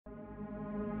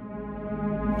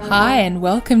Hi and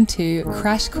welcome to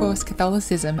Crash Course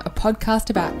Catholicism, a podcast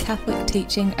about Catholic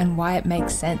teaching and why it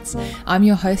makes sense. I'm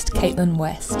your host, Caitlin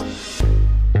West.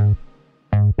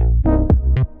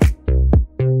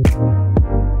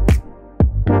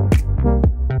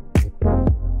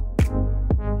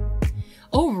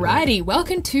 Alrighty,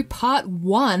 welcome to part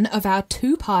one of our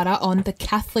two-parter on the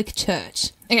Catholic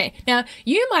Church. Okay, now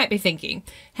you might be thinking,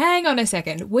 hang on a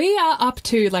second, we are up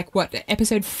to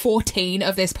episode 14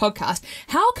 of this podcast.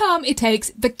 How come it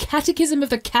takes the Catechism of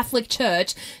the Catholic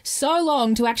Church so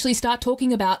long to actually start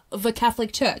talking about the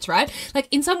Catholic Church, right?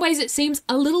 In some ways it seems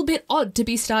a little bit odd to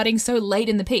be starting so late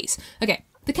in the piece. Okay,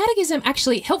 the Catechism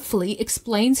actually helpfully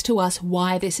explains to us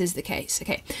why this is the case.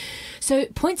 Okay, so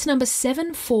points number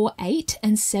 748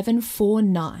 and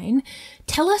 749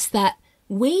 tell us that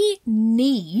we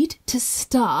need to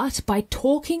start by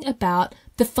talking about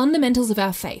the fundamentals of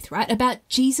our faith, right? About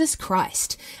Jesus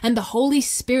Christ and the Holy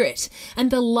Spirit and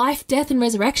the life, death, and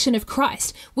resurrection of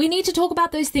Christ. We need to talk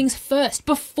about those things first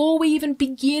before we even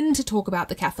begin to talk about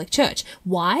the Catholic Church.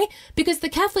 Why? Because the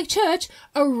Catholic Church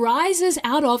arises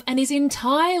out of and is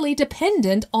entirely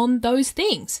dependent on those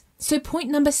things. So point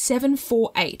number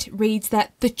 748 reads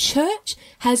that the Church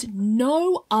has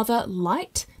no other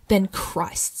light than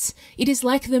Christ's. It is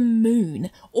like the moon.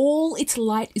 All its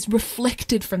light is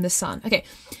reflected from the sun. Okay,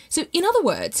 so in other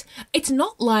words, it's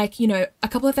not like, a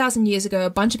couple of thousand years ago, a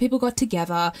bunch of people got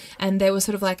together and they were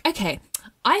sort of like, okay,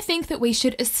 I think that we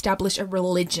should establish a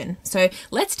religion. So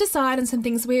let's decide on some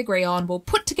things we agree on. We'll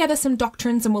put together some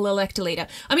doctrines and we'll elect a leader.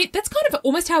 I mean, that's kind of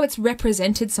almost how it's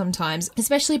represented sometimes,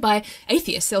 especially by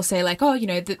atheists. They'll say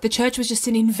the church was just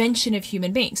an invention of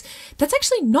human beings. That's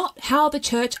actually not how the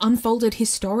church unfolded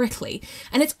historically.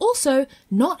 And it's also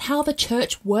not how the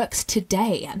church works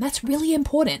today. And that's really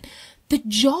important. The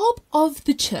job of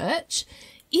the church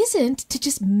isn't to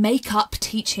just make up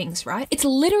teachings, right? It's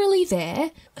literally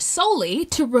there solely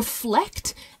to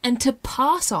reflect and to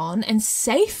pass on and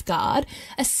safeguard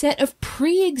a set of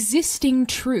pre-existing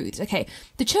truths. Okay,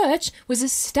 the church was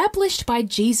established by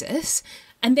Jesus,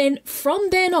 and then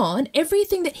from then on,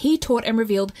 everything that he taught and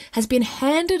revealed has been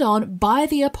handed on by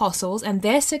the apostles and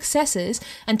their successors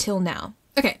until now.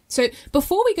 Okay, so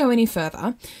before we go any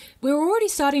further, we're already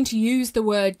starting to use the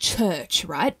word church,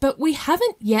 right? But we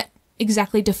haven't yet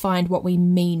exactly defined what we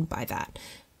mean by that.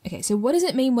 Okay, so what does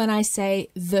it mean when I say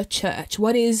the church?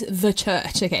 What is the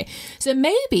church? Okay, so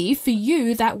maybe for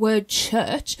you that word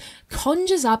church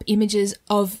conjures up images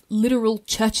of literal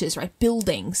churches, right?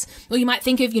 Buildings. Or you might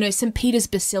think of, St. Peter's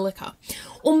Basilica.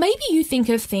 Or maybe you think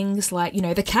of things like,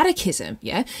 the Catechism,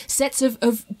 yeah? Sets of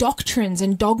doctrines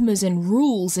and dogmas and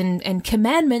rules and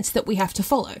commandments that we have to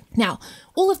follow. Now,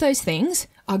 all of those things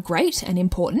are great and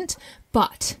important,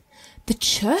 but the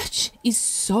church is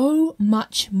so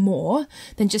much more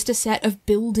than just a set of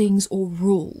buildings or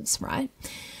rules, right?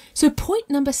 So point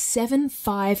number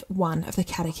 751 of the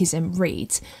Catechism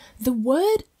reads, the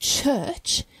word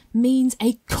church means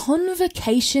a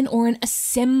convocation or an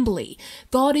assembly.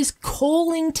 God is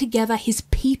calling together his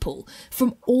people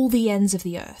from all the ends of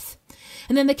the earth.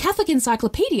 And then the Catholic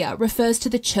Encyclopedia refers to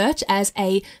the church as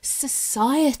a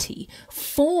society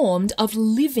formed of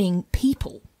living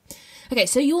people. Okay,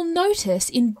 so you'll notice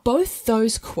in both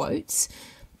those quotes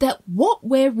that what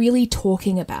we're really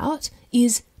talking about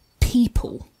is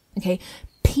people, okay?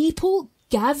 People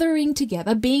gathering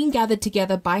together, being gathered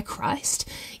together by Christ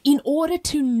in order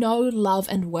to know, love,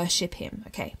 and worship him,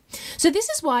 okay? So this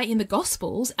is why in the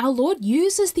Gospels, our Lord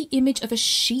uses the image of a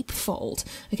sheepfold,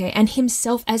 okay, and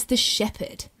himself as the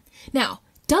shepherd. Now,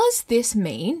 does this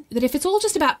mean that if it's all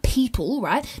just about people,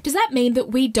 right, does that mean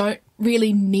that we don't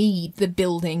really need the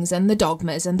buildings and the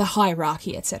dogmas and the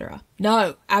hierarchy, etc.?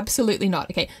 No, absolutely not.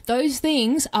 Okay, those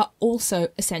things are also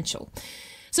essential.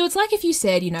 So it's like if you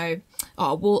said,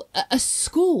 a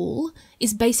school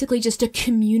is basically just a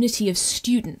community of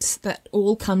students that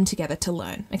all come together to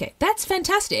learn. Okay, that's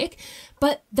fantastic,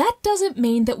 but that doesn't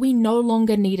mean that we no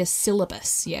longer need a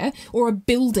syllabus, yeah? Or a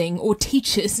building or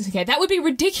teachers, okay? That would be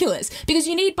ridiculous because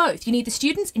you need both. You need the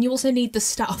students and you also need the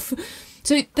stuff.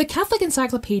 So the Catholic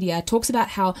Encyclopedia talks about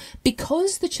how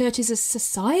because the church is a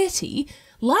society,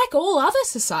 like all other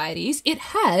societies, it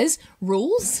has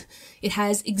rules, it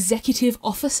has executive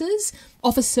officers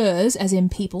as in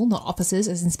people, not officers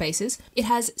as in spaces. It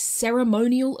has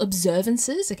ceremonial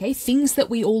observances, okay, things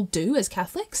that we all do as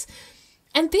Catholics.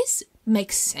 And this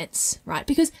makes sense, right?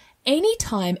 Because any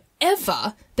time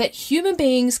ever that human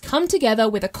beings come together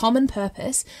with a common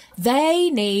purpose,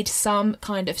 they need some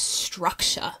kind of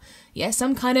structure, yeah,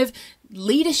 some kind of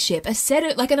leadership, a set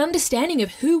of, like an understanding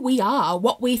of who we are,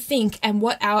 what we think, and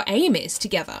what our aim is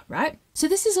together, right? So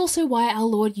this is also why our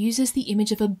Lord uses the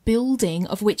image of a building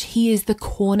of which he is the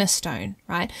cornerstone,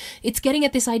 right? It's getting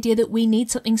at this idea that we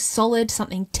need something solid,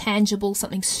 something tangible,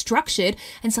 something structured,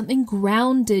 and something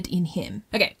grounded in him.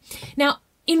 Okay, now,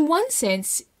 in one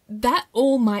sense, that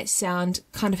all might sound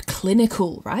kind of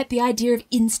clinical, right? The idea of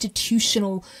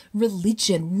institutional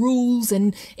religion, rules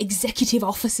and executive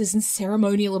offices and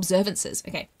ceremonial observances.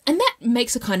 Okay. And that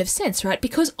makes a kind of sense, right?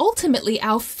 Because ultimately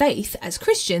our faith as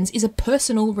Christians is a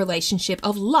personal relationship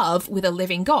of love with a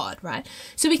living God, right?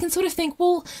 So we can sort of think,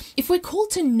 well, if we're called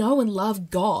to know and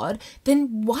love God,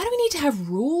 then why do we need to have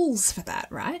rules for that,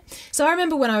 right? So I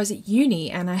remember when I was at uni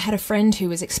and I had a friend who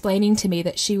was explaining to me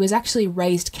that she was actually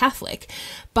raised Catholic,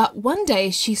 but one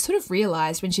day she sort of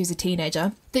realized when she was a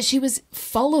teenager that she was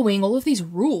following all of these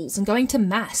rules and going to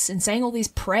mass and saying all these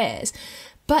prayers.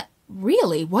 But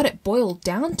really what it boiled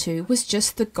down to was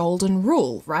just the golden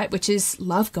rule, right? Which is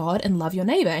love God and love your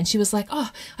neighbor. And she was like,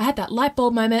 oh, I had that light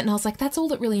bulb moment and I was like, that's all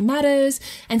that really matters.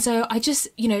 And so I just,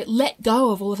 let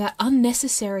go of all of that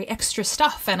unnecessary extra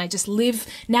stuff. And I just live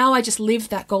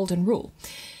that golden rule.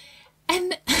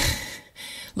 And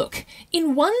look,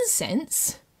 in one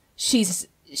sense, she's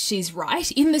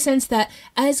right, in the sense that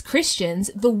as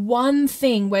Christians, the one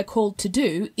thing we're called to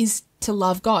do is to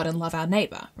love God and love our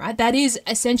neighbor, right? That is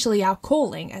essentially our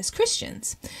calling as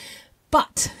Christians.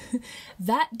 But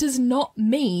that does not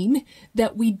mean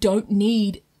that we don't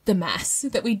need the Mass,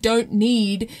 that we don't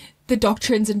need the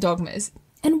doctrines and dogmas.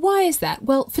 And why is that?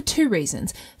 Well, for two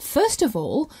reasons. First of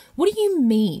all, what do you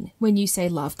mean when you say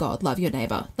love God, love your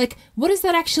neighbor? Like, what does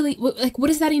that actually, what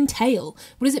does that entail?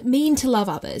 What does it mean to love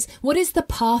others? What is the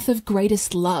path of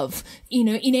greatest love, in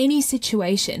any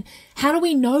situation? How do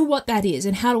we know what that is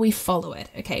and how do we follow it?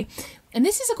 Okay. And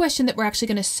this is a question that we're actually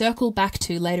going to circle back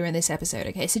to later in this episode,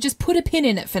 okay? So just put a pin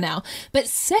in it for now. But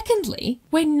secondly,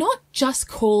 we're not just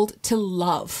called to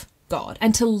love God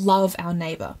and to love our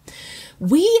neighbor.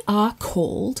 We are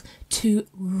called to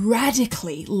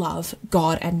radically love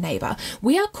God and neighbor.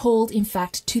 We are called, in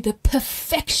fact, to the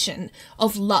perfection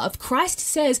of love. Christ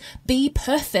says, be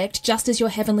perfect just as your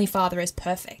heavenly Father is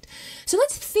perfect. So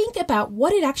let's think about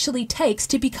what it actually takes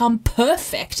to become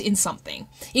perfect in something,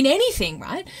 in anything,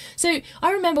 right? So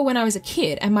I remember when I was a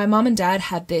kid and my mum and dad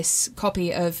had this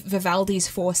copy of Vivaldi's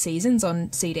Four Seasons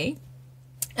on CD.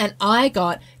 And I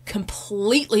got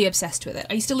completely obsessed with it.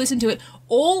 I used to listen to it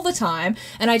all the time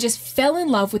and I just fell in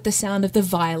love with the sound of the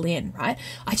violin, right?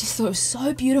 I just thought it was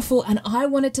so beautiful and I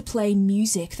wanted to play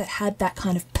music that had that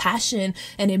kind of passion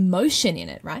and emotion in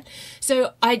it, right?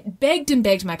 So I begged and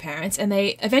begged my parents and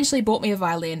they eventually bought me a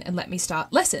violin and let me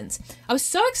start lessons. I was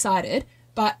so excited,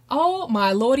 but oh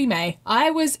my lordy may,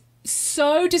 I was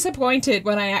so disappointed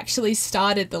when I actually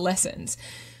started the lessons.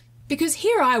 Because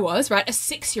here I was, right, a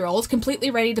 6-year-old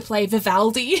completely ready to play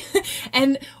Vivaldi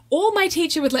and all my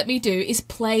teacher would let me do is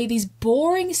play these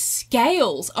boring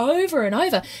scales over and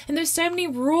over. And there's so many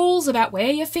rules about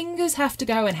where your fingers have to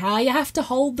go and how you have to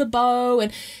hold the bow.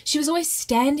 And she was always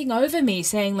standing over me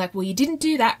saying like, well, you didn't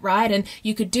do that right and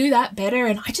you could do that better.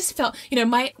 And I just felt,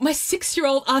 my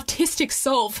 6-year-old artistic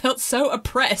soul felt so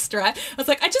oppressed, right? I was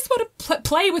like, I just want to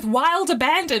play with wild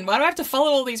abandon. Why do I have to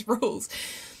follow all these rules?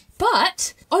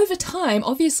 But over time,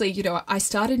 obviously, I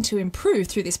started to improve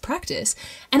through this practice.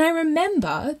 And I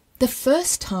remember the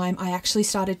first time I actually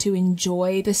started to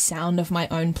enjoy the sound of my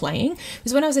own playing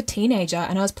was when I was a teenager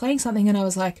and I was playing something and I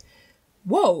was like,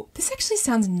 whoa, this actually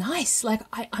sounds nice. Like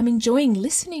I'm enjoying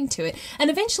listening to it.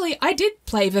 And eventually I did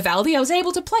play Vivaldi. I was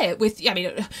able to play it with,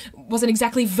 it wasn't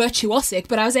exactly virtuosic,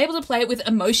 but I was able to play it with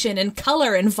emotion and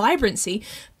color and vibrancy.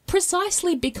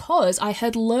 Precisely because I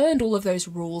had learned all of those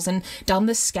rules and done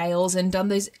the scales and done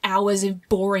those hours of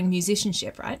boring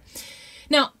musicianship, right?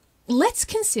 Now, let's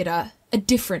consider a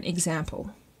different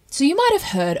example. So you might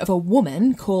have heard of a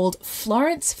woman called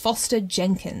Florence Foster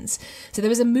Jenkins. So there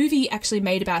was a movie actually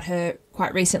made about her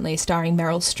quite recently starring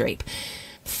Meryl Streep.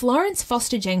 Florence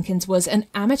Foster Jenkins was an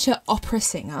amateur opera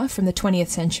singer from the 20th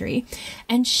century,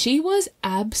 and she was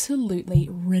absolutely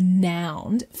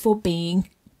renowned for being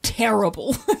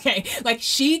terrible. Okay, like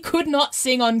she could not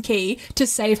sing on key to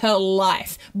save her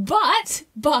life,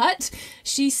 but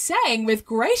she sang with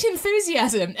great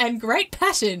enthusiasm and great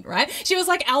passion, right? She was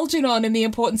like Algernon in The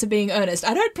Importance of Being Earnest.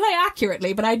 I don't play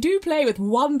accurately, but I do play with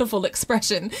wonderful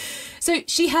expression. So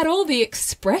she had all the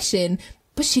expression,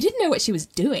 but she didn't know what she was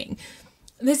doing.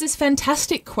 There's this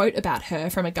fantastic quote about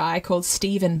her from a guy called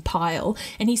Stephen Pyle,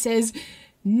 and he says,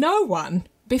 "No one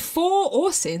before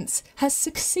or since, has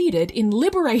succeeded in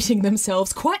liberating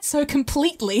themselves quite so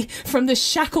completely from the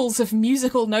shackles of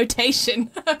musical notation.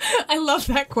 I love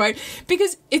that quote,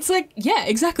 because it's like, yeah,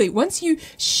 exactly. Once you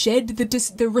shed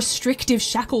the restrictive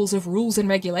shackles of rules and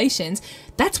regulations,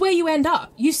 that's where you end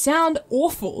up. You sound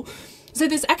awful. So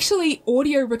there's actually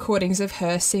audio recordings of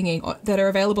her singing that are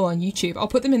available on YouTube. I'll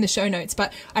put them in the show notes,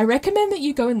 but I recommend that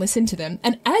you go and listen to them.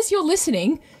 And as you're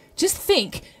listening, just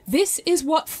think, this is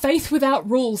what faith without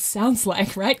rules sounds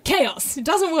like, right? Chaos. It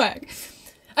doesn't work.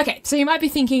 Okay, so you might be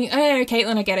thinking, oh,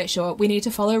 Caitlin, I get it, sure, we need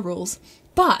to follow rules.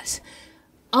 But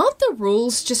aren't the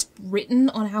rules just written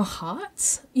on our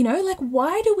hearts? You know, like,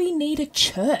 why do we need a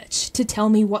church to tell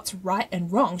me what's right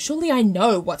and wrong? Surely I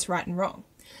know what's right and wrong.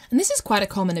 And this is quite a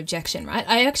common objection, right?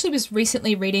 I actually was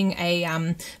recently reading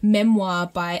a memoir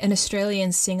by an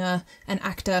Australian singer and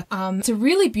actor. It's a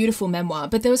really beautiful memoir,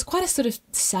 but there was quite a sort of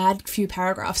sad few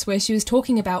paragraphs where she was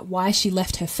talking about why she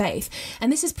left her faith.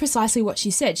 And this is precisely what she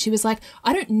said. She was like,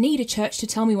 I don't need a church to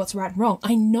tell me what's right and wrong.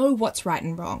 I know what's right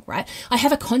and wrong, right? I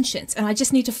have a conscience and I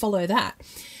just need to follow that.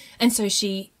 And so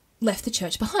she left the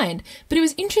church behind. But it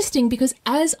was interesting because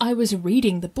as I was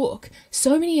reading the book,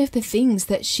 so many of the things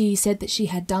that she said that she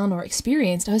had done or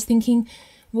experienced, I was thinking,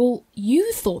 well,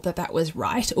 you thought that that was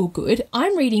right or good.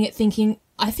 I'm reading it thinking,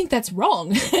 I think that's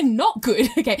wrong and not good.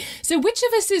 Okay, so which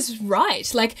of us is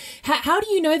right? Like, how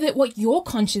do you know that what your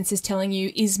conscience is telling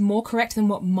you is more correct than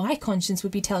what my conscience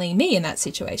would be telling me in that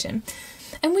situation?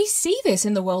 And we see this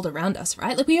in the world around us,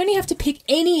 right? Like, we only have to pick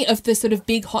any of the sort of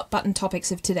big hot button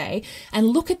topics of today and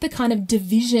look at the kind of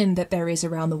division that there is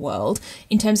around the world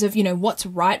in terms of, you know, what's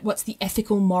right, what's the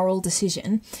ethical, moral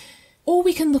decision. Or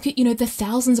we can look at, you know, the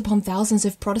thousands upon thousands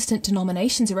of Protestant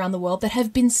denominations around the world that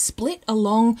have been split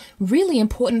along really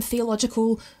important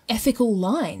theological, ethical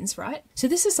lines, right? So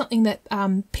this is something that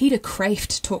Peter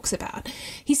Kreeft talks about.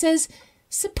 He says,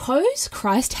 suppose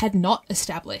Christ had not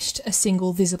established a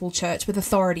single visible church with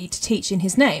authority to teach in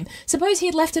his name. Suppose he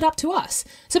had left it up to us.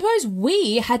 Suppose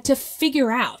we had to figure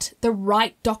out the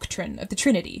right doctrine of the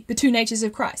Trinity, the two natures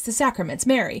of Christ, the sacraments,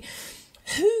 Mary.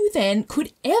 Who then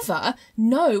could ever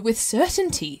know with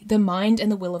certainty the mind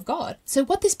and the will of God? So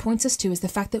what this points us to is the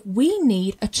fact that we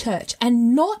need a church,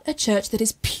 and not a church that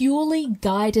is purely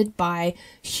guided by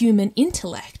human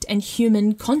intellect and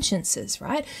human consciences,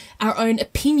 right? Our own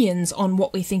opinions on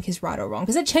what we think is right or wrong,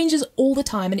 because it changes all the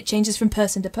time and it changes from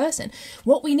person to person.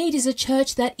 What we need is a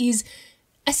church that is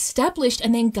established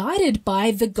and then guided by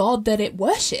the God that it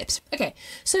worships. Okay,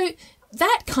 so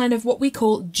that kind of what we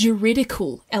call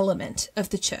juridical element of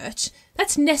the church,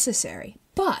 that's necessary.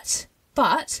 But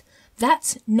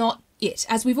that's not it.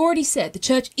 As we've already said, the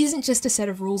church isn't just a set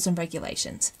of rules and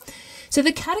regulations. So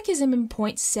the Catechism in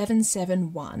point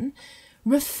 771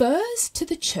 refers to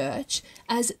the church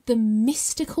as the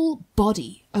mystical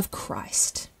body of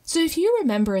Christ. So if you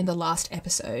remember in the last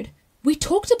episode, we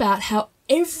talked about how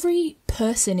every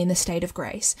person in the state of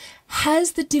grace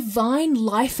has the divine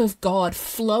life of God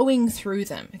flowing through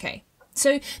them. Okay,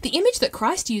 so the image that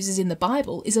Christ uses in the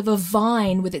Bible is of a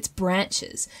vine with its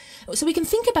branches. So we can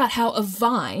think about how a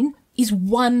vine is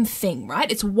one thing, right?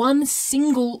 It's one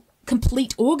single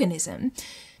complete organism,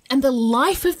 and the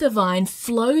life of the vine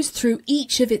flows through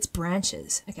each of its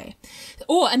branches. Okay,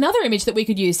 or another image that we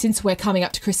could use, since we're coming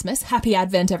up to Christmas, happy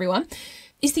Advent everyone,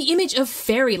 is the image of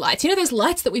fairy lights. You know those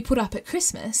lights that we put up at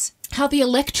Christmas? How the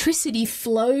electricity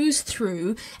flows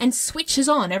through and switches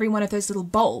on every one of those little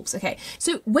bulbs. Okay,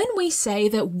 so when we say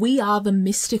that we are the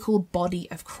mystical body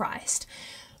of Christ,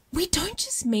 we don't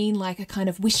just mean like a kind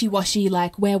of wishy-washy,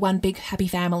 like we're one big happy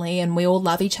family and we all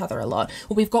love each other a lot,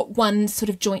 or we've got one sort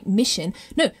of joint mission.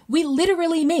 No, we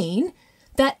literally mean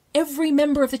that every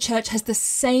member of the church has the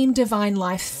same divine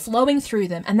life flowing through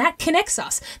them, and that connects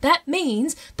us. That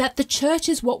means that the church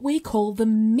is what we call the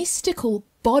mystical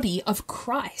body of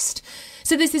Christ.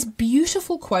 So there's this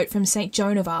beautiful quote from St.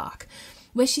 Joan of Arc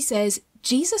where she says,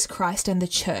 Jesus Christ and the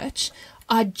church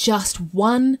are just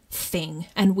one thing,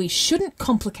 and we shouldn't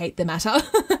complicate the matter.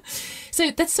 So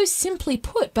that's so simply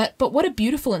put, but what a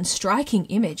beautiful and striking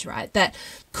image, right? That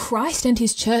Christ and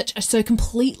his church are so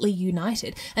completely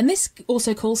united. And this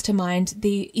also calls to mind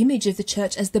the image of the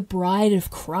church as the bride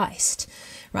of Christ,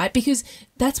 right? Because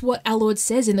that's what our Lord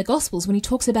says in the Gospels when he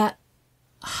talks about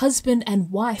husband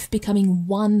and wife becoming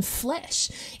one flesh.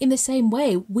 In the same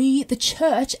way, we, the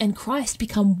church and Christ,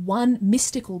 become one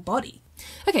mystical body.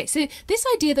 Okay, so this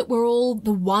idea that we're all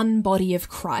the one body of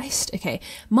Christ, okay,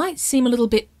 might seem a little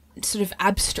bit sort of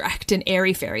abstract and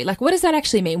airy-fairy. Like, what does that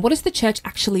actually mean? What does the church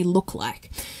actually look like?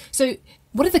 So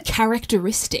what are the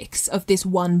characteristics of this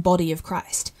one body of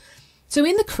Christ? So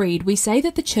in the Creed, we say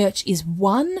that the church is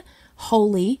one,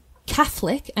 holy,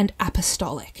 Catholic and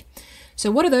apostolic.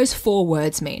 So what do those 4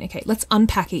 words mean? Okay, let's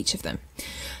unpack each of them.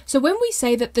 So when we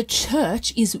say that the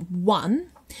church is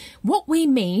one, what we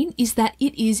mean is that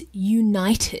it is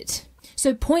united.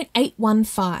 So point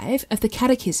 815 of the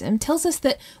Catechism tells us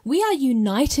that we are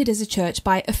united as a church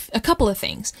by a couple of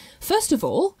things. First of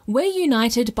all, we're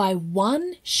united by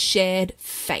one shared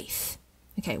faith.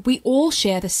 Okay, we all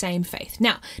share the same faith.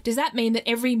 Now, does that mean that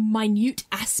every minute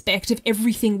aspect of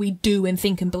everything we do and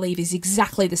think and believe is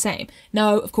exactly the same?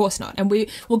 No, of course not. And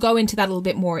we'll go into that a little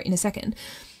bit more in a second.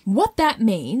 What that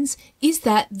means is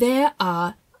that there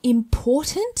are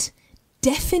important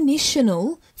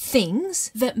definitional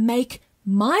things that make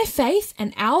my faith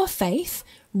and our faith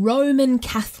Roman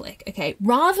Catholic, okay,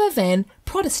 rather than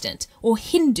Protestant or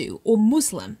Hindu or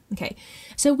Muslim, okay.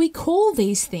 So we call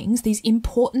these things, these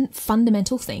important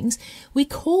fundamental things, we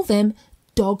call them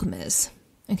dogmas,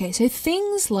 okay. So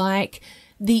things like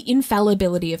the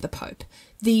infallibility of the Pope,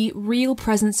 the real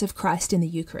presence of Christ in the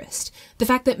Eucharist, the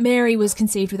fact that Mary was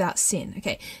conceived without sin,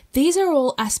 okay. These are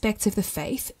all aspects of the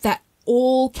faith that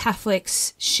all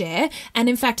Catholics share, and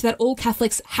in fact that all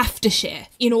Catholics have to share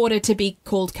in order to be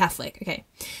called Catholic. Okay.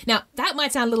 Now, that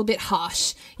might sound a little bit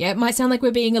harsh. Yeah, it might sound like we're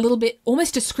being a little bit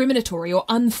almost discriminatory or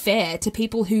unfair to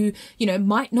people who,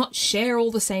 might not share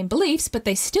all the same beliefs, but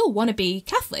they still want to be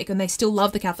Catholic and they still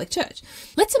love the Catholic Church.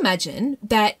 Let's imagine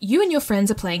that you and your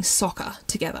friends are playing soccer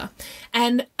together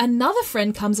and another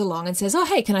friend comes along and says, "Oh,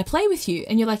 hey, can I play with you?"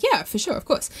 And you're like, "Yeah, for sure, of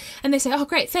course." And they say, "Oh,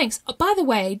 great, thanks. Oh, by the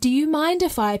way, do you mind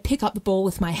if I pick up the ball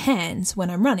with my hands when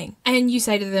I'm running?" And you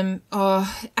say to them,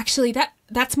 "Oh, actually,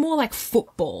 that's more like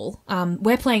football.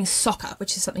 We're playing soccer,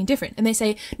 which is something different." And they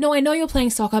say, "No, I know you're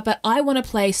playing soccer, but I want to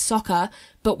play soccer,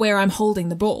 but where I'm holding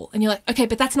the ball." And you're like, "Okay,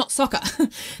 but that's not soccer.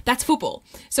 That's football.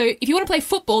 So if you want to play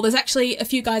football, there's actually a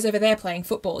few guys over there playing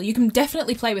football. You can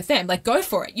definitely play with them. Like, go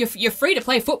for it. You're free to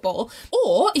play football.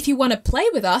 Or if you want to play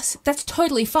with us, that's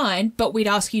totally fine, but we'd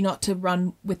ask you not to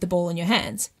run with the ball in your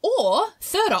hands." Or,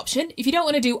 third option, if you don't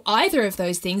want to do either of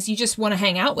those things, you just want to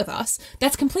hang out with us,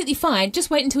 that's completely fine. Just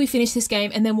wait until we finish this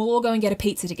game and then we'll all go and get a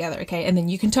pizza together, okay? And then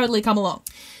you can totally come along.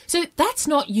 So that's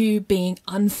not you being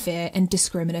unfair and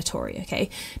discriminatory, okay?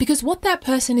 Because what that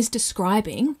person is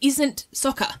describing isn't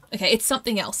soccer, okay? It's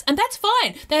something else. And that's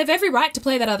fine. They have every right to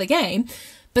play that other game,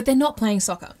 but they're not playing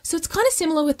soccer. So it's kind of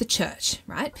similar with the church,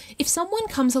 right? If someone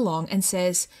comes along and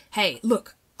says, "Hey,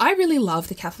 look, I really love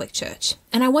the Catholic Church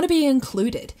and I want to be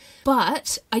included,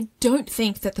 but I don't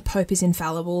think that the Pope is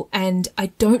infallible and I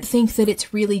don't think that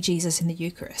it's really Jesus in the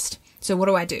Eucharist. So what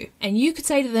do I do?" And you could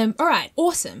say to them, "All right,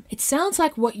 awesome. It sounds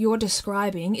like what you're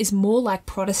describing is more like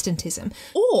Protestantism.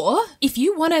 Or if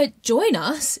you want to join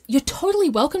us, you're totally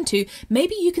welcome to.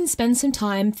 Maybe you can spend some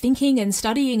time thinking and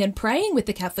studying and praying with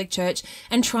the Catholic Church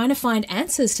and trying to find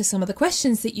answers to some of the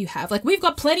questions that you have. Like, we've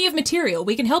got plenty of material.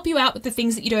 We can help you out with the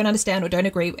things that you don't understand or don't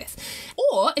agree with."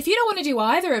 Or if you don't want to do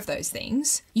either of those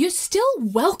things, you're still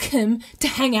welcome to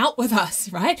hang out with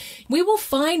us, right? We will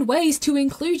find ways to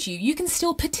include you. You can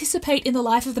still participate in the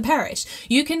life of the parish.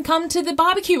 You can come to the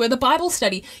barbecue or the Bible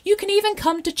study. You can even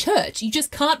come to church. You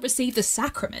just can't receive the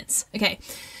sacraments. Okay.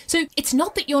 So it's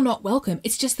not that you're not welcome.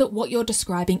 It's just that what you're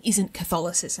describing isn't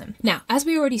Catholicism. Now, as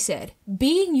we already said,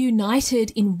 being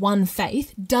united in one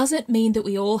faith doesn't mean that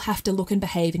we all have to look and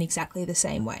behave in exactly the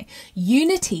same way.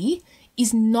 Unity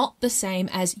is not the same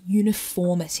as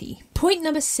uniformity. Point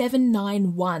number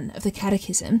 791 of the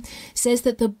Catechism says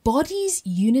that the body's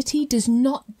unity does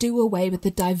not do away with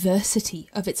the diversity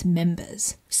of its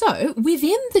members. So,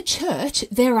 within the Church,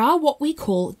 there are what we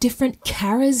call different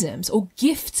charisms or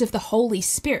gifts of the Holy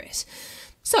Spirit.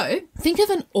 So, think of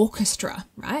an orchestra,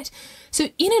 right? So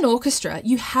in an orchestra,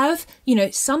 you have,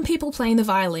 some people playing the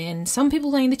violin, some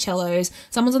people playing the cellos,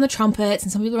 someone's on the trumpets,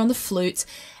 and some people are on the flutes.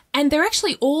 And they're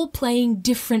actually all playing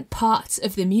different parts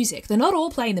of the music. They're not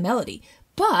all playing the melody,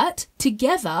 but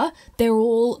together they're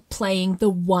all playing the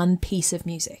one piece of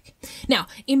music. Now,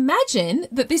 imagine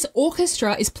that this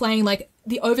orchestra is playing like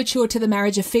the overture to the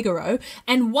Marriage of Figaro,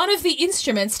 and one of the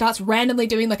instruments starts randomly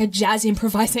doing like a jazz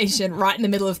improvisation right in the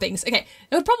middle of things. Okay,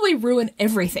 it would probably ruin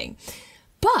everything.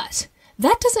 But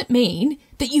that doesn't mean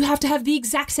that you have to have the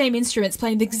exact same instruments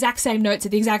playing the exact same notes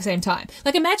at the exact same time.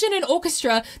 Like, imagine an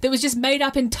orchestra that was just made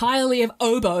up entirely of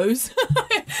oboes.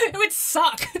 It would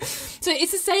suck. So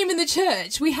it's the same in the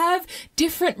Church. We have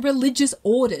different religious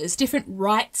orders, different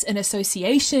rites and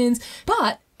associations,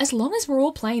 but as long as we're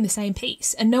all playing the same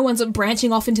piece and no one's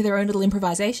branching off into their own little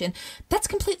improvisation, that's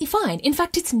completely fine. In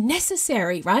fact, it's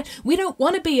necessary, right? We don't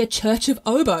want to be a church of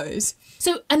oboes.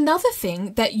 So another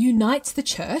thing that unites the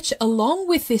Church, along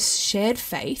with this shared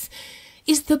faith,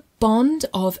 is the bond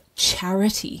of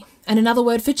charity. And another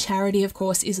word for charity, of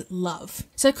course, is love.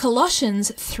 So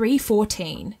Colossians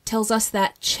 3:14 tells us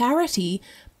that charity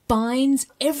binds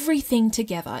everything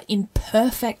together in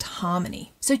perfect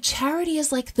harmony. So charity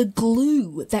is like the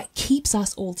glue that keeps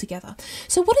us all together.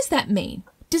 So what does that mean?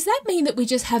 Does that mean that we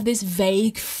just have this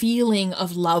vague feeling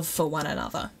of love for one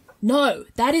another? No,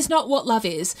 that is not what love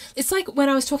is. It's like when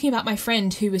I was talking about my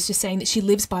friend who was just saying that she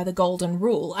lives by the golden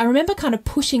rule. I remember kind of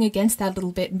pushing against that a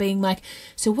little bit and being like,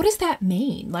 so what does that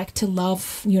mean? Like to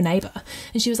love your neighbor?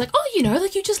 And she was like, oh,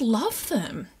 like you just love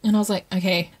them. And I was like,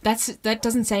 okay, that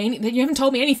doesn't say anything. You haven't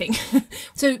told me anything.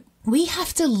 So we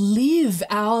have to live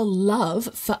our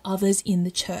love for others in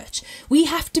the church. We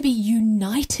have to be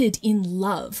united in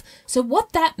love. So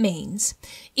what that means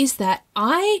is that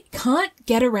I can't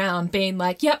get around being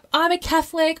like, yep, I'm a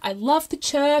Catholic, I love the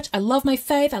church, I love my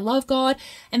faith, I love God.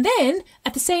 And then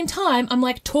at the same time, I'm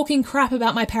like talking crap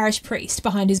about my parish priest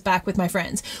behind his back with my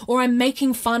friends. Or I'm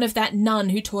making fun of that nun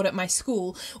who taught at my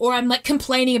school. Or I'm like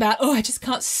complaining about, oh, I just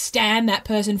can't stand that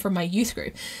person from my youth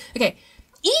group. Okay,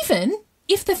 even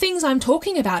if the things I'm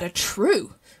talking about are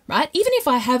true, right? Even if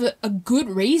I have a good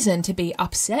reason to be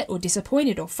upset or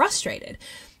disappointed or frustrated.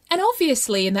 And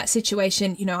obviously in that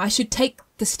situation, I should take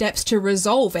the steps to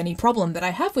resolve any problem that I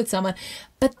have with someone,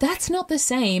 but that's not the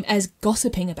same as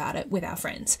gossiping about it with our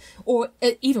friends, or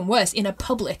even worse, in a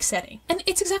public setting. And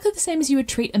it's exactly the same as you would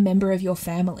treat a member of your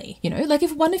family. Like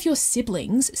if one of your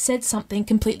siblings said something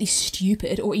completely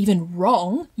stupid or even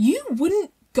wrong, you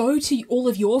wouldn't go to all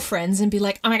of your friends and be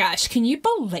like, oh my gosh, can you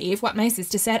believe what my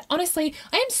sister said? Honestly,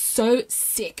 I am so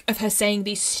sick of her saying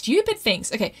these stupid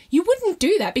things. Okay, you wouldn't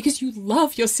do that because you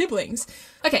love your siblings.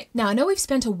 Okay, now I know we've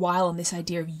spent a while on this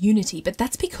idea of unity, but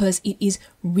that's because it is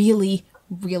really,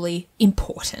 really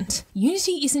important.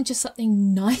 Unity isn't just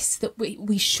something nice that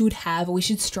we should have or we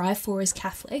should strive for as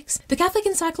Catholics. The Catholic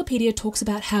Encyclopedia talks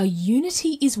about how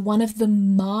unity is one of the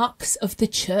marks of the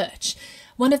church,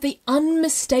 one of the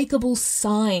unmistakable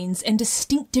signs and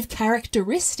distinctive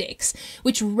characteristics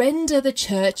which render the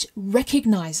church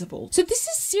recognizable. So this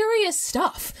is serious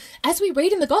stuff. As we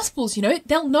read in the Gospels,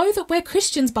 they'll know that we're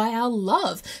Christians by our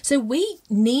love. So we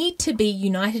need to be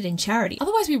united in charity.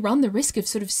 Otherwise we run the risk of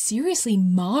sort of seriously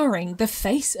marring the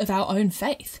face of our own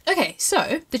faith. Okay,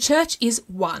 so the church is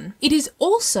one. It is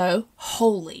also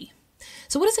holy.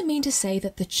 So what does it mean to say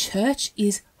that the church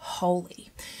is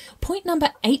holy? Point number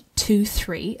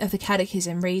 823 of the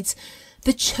Catechism reads,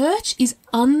 the church is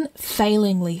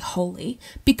unfailingly holy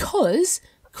because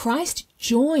Christ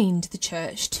joined the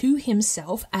church to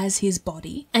himself as his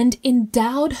body and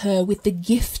endowed her with the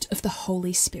gift of the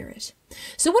Holy Spirit.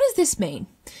 So what does this mean?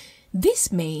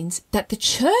 This means that the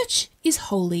church is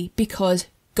holy because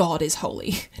God is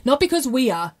holy, not because we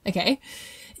are, okay?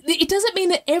 It doesn't mean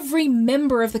that every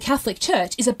member of the Catholic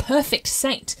Church is a perfect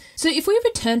saint. So if we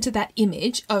return to that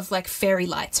image of like fairy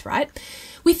lights, right?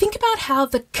 We think about how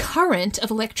the current of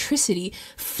electricity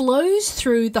flows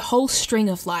through the whole string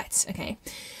of lights, okay?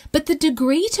 But the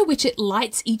degree to which it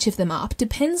lights each of them up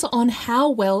depends on how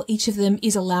well each of them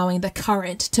is allowing the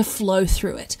current to flow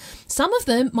through it. Some of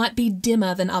them might be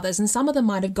dimmer than others, and some of them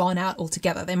might have gone out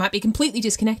altogether. They might be completely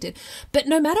disconnected. But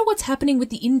no matter what's happening with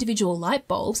the individual light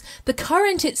bulbs, the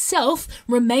current itself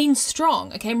remains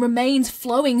strong, okay, remains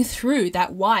flowing through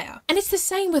that wire. And it's the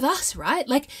same with us, right?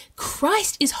 Like,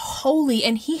 Christ is holy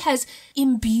and he has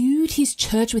imbued his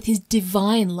church with his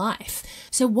divine life.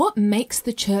 So what makes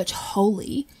the church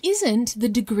holy isn't the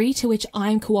degree to which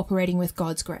I'm cooperating with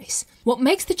God's grace. What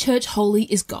makes the church holy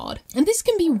is God. And this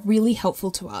can be really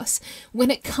helpful to us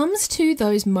when it comes to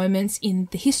those moments in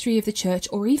the history of the church,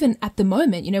 or even at the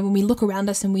moment, when we look around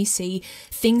us and we see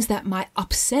things that might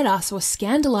upset us or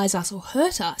scandalize us or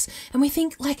hurt us. And we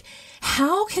think like,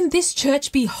 how can this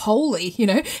church be holy?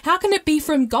 How can it be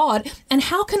from God? And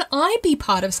how can I be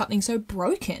part of something so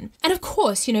broken? And of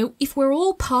course, if we're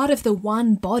all part of the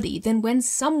one body, then when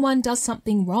someone does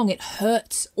something wrong, it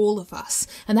hurts all of us.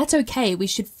 And that's okay. We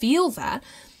should feel that.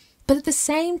 But at the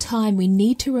same time, we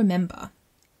need to remember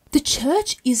the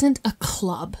church isn't a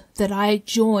club that I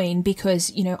join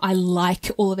because, I like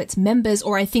all of its members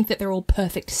or I think that they're all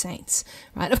perfect saints,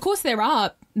 right? Of course, there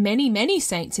are many, many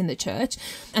saints in the church.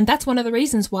 And that's one of the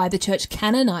reasons why the church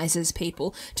canonizes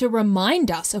people, to remind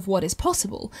us of what is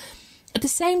possible. At the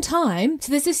same time,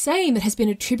 so there's this saying that has been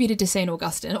attributed to St.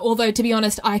 Augustine, although to be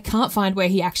honest, I can't find where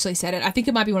he actually said it. I think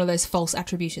it might be one of those false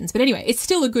attributions. But anyway, it's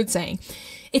still a good saying.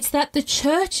 It's that the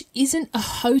church isn't a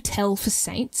hotel for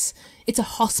saints. It's a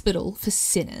hospital for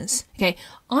sinners. Okay,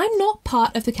 I'm not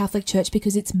part of the Catholic Church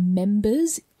because its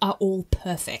members are all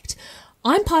perfect.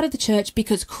 I'm part of the church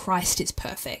because Christ is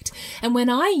perfect. And when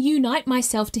I unite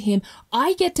myself to him,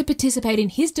 I get to participate in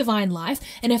his divine life.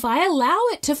 And if I allow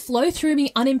it to flow through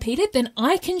me unimpeded, then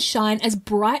I can shine as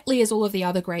brightly as all of the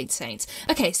other great saints.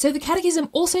 Okay, so the Catechism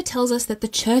also tells us that the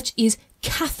church is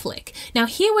Catholic. Now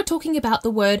here we're talking about the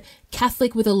word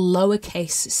Catholic with a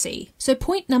lowercase c. So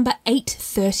point number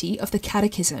 830 of the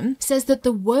Catechism says that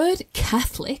the word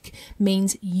Catholic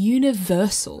means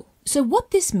universal. So what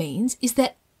this means is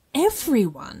that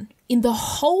everyone in the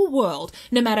whole world,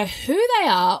 no matter who they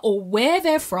are or where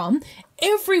they're from,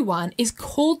 everyone is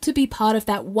called to be part of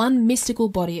that one mystical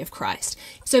body of Christ.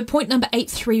 So point number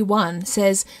 831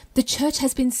 says, the church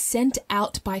has been sent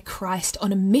out by Christ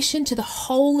on a mission to the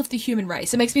whole of the human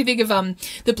race. It makes me think of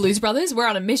the Blues Brothers. We're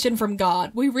on a mission from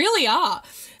God. We really are.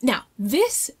 Now,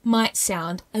 this might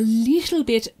sound a little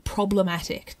bit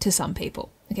problematic to some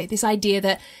people. Okay, this idea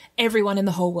that everyone in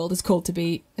the whole world is called to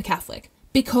be a Catholic.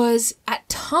 Because at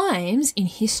times in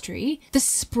history, the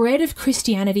spread of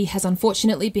Christianity has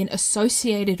unfortunately been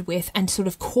associated with and sort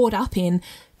of caught up in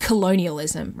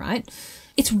colonialism, right?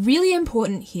 It's really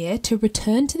important here to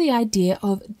return to the idea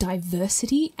of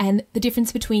diversity and the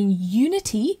difference between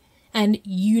unity and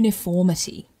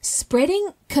uniformity.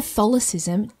 Spreading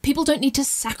Catholicism, people don't need to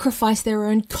sacrifice their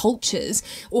own cultures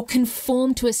or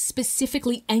conform to a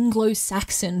specifically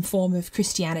Anglo-Saxon form of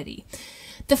Christianity.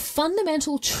 The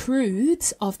fundamental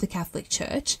truths of the Catholic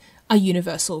Church are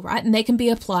universal, right? And they can be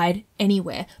applied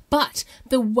anywhere. But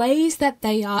the ways that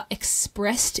they are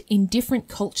expressed in different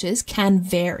cultures can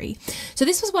vary. So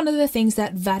this was one of the things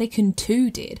that Vatican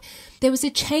II did. There was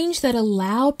a change that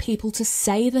allowed people to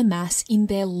say the Mass in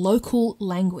their local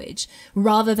language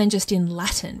rather than just in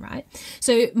Latin, right?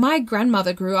 So my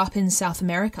grandmother grew up in South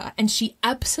America and she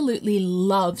absolutely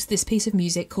loves this piece of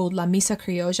music called La Misa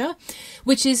Criolla,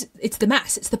 which is, it's the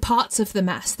Mass. It's the parts of the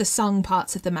Mass, the sung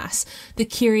parts of the Mass, the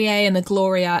Kyrie and the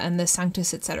Gloria and the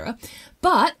Sanctus, etc.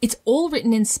 But it's all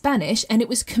written in Spanish and it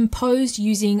was composed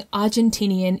using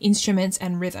Argentinian instruments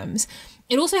and rhythms.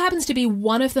 It also happens to be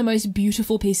one of the most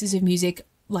beautiful pieces of music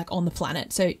like on the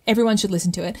planet. So everyone should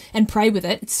listen to it and pray with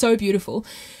it. It's so beautiful.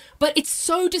 But it's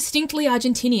so distinctly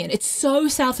Argentinian. It's so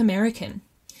South American.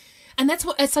 And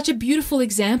it's such a beautiful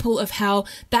example of how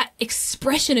that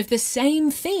expression of the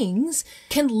same things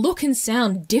can look and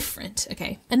sound different,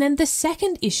 okay? And then the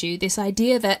second issue, this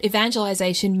idea that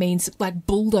evangelization means like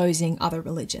bulldozing other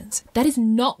religions. That is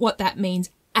not what that means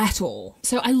at all.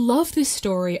 So I love this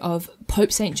story of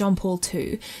Pope St. John Paul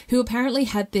II, who apparently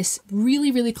had this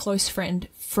really, really close friend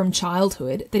from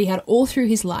childhood that he had all through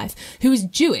his life, who was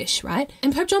Jewish, right?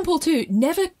 And Pope John Paul II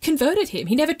never converted him.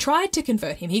 He never tried to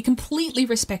convert him. He completely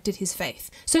respected his faith.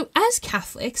 So as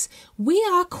Catholics, we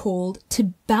are called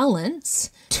to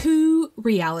balance two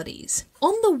realities.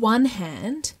 On the one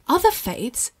hand, other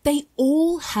faiths, they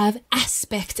all have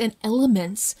aspects and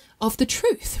elements of the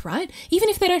truth, right? Even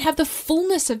if they don't have the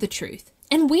fullness of the truth.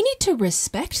 And we need to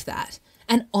respect that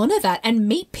and honor that and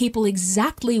meet people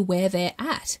exactly where they're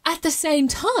at. At the same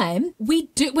time, we're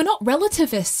not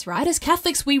relativists, right? As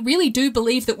Catholics, we really do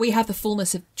believe that we have the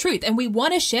fullness of truth and we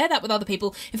want to share that with other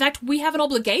people. In fact, we have an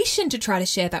obligation to try to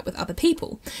share that with other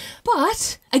people.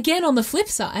 But again, on the flip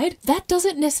side, that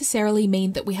doesn't necessarily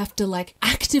mean that we have to like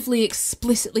actively,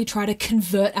 explicitly try to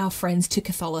convert our friends to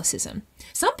Catholicism.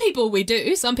 Some people we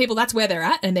do, some people that's where they're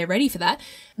at and they're ready for that.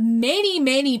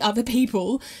 Many other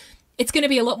people, it's going to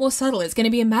be a lot more subtle. It's going to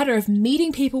be a matter of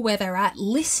meeting people where they're at,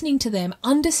 listening to them,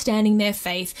 understanding their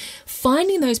faith,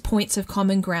 finding those points of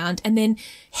common ground, and then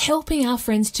helping our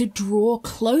friends to draw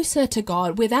closer to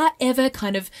God without ever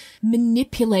kind of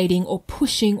manipulating or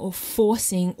pushing or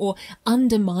forcing or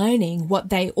undermining what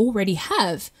they already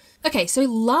have. Okay, so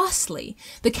lastly,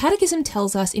 the Catechism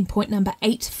tells us in point number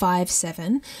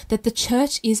 857 that the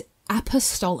church is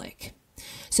apostolic.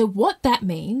 So what that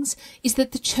means is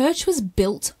that the church was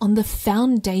built on the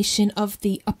foundation of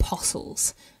the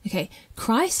apostles. Okay,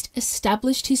 Christ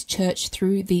established his church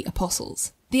through the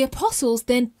apostles. The apostles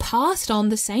then passed on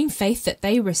the same faith that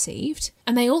they received,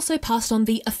 and they also passed on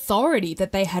the authority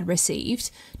that they had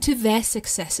received to their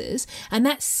successors. And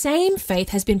that same faith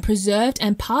has been preserved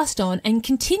and passed on and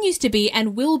continues to be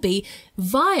and will be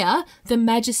via the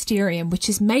magisterium, which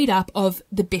is made up of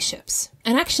the bishops.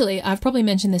 And actually, I've probably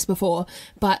mentioned this before,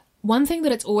 but one thing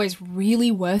that it's always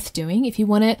really worth doing if you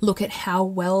want to look at how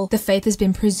well the faith has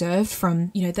been preserved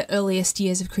from, the earliest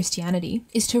years of Christianity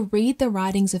is to read the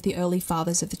writings of the early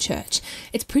fathers of the church.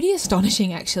 It's pretty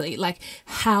astonishing, actually, like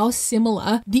how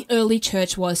similar the early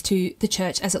church was to the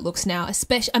church as it looks now,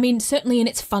 certainly in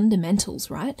its fundamentals,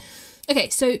 right? Okay,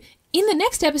 so In the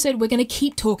next episode, we're going to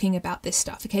keep talking about this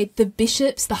stuff, okay? The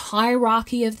bishops, the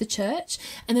hierarchy of the church,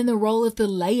 and then the role of the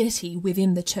laity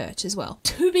within the church as well.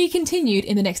 To be continued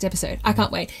in the next episode. I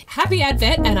can't wait. Happy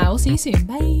Advent, and I will see you soon.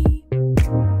 Bye.